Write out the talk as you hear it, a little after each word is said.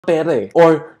pera eh.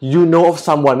 Or you know of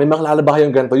someone, may makilala ba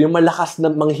kayong ganito, yung malakas na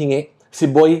manghingi. Si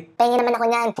Boy, Pengi naman ako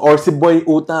niyan. or si Boy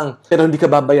utang, pero hindi ka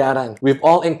babayaran. We've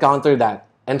all encountered that.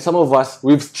 And some of us,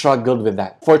 we've struggled with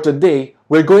that. For today,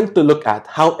 we're going to look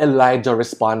at how Elijah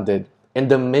responded in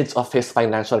the midst of his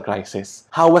financial crisis.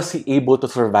 How was he able to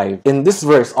survive? In this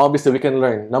verse, obviously, we can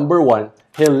learn, number one,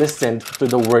 he listened to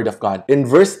the word of God. In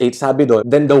verse 8, sabi doon,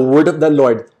 then the word of the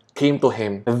Lord came to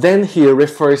him. Then here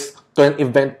refers to an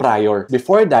event prior.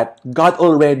 Before that, God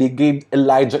already gave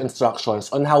Elijah instructions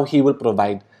on how he will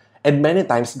provide. And many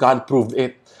times, God proved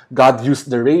it. God used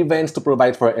the ravens to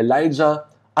provide for Elijah.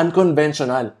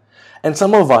 Unconventional. And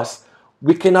some of us,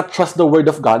 we cannot trust the word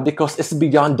of God because it's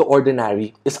beyond the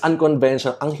ordinary. It's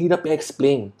unconventional. Ang hirap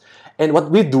i-explain. And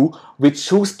what we do, we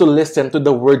choose to listen to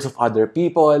the words of other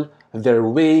people, their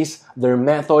ways, their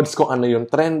methods, kung ano yung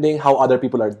trending, how other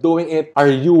people are doing it.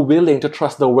 Are you willing to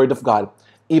trust the word of God,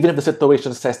 even if the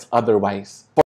situation says otherwise?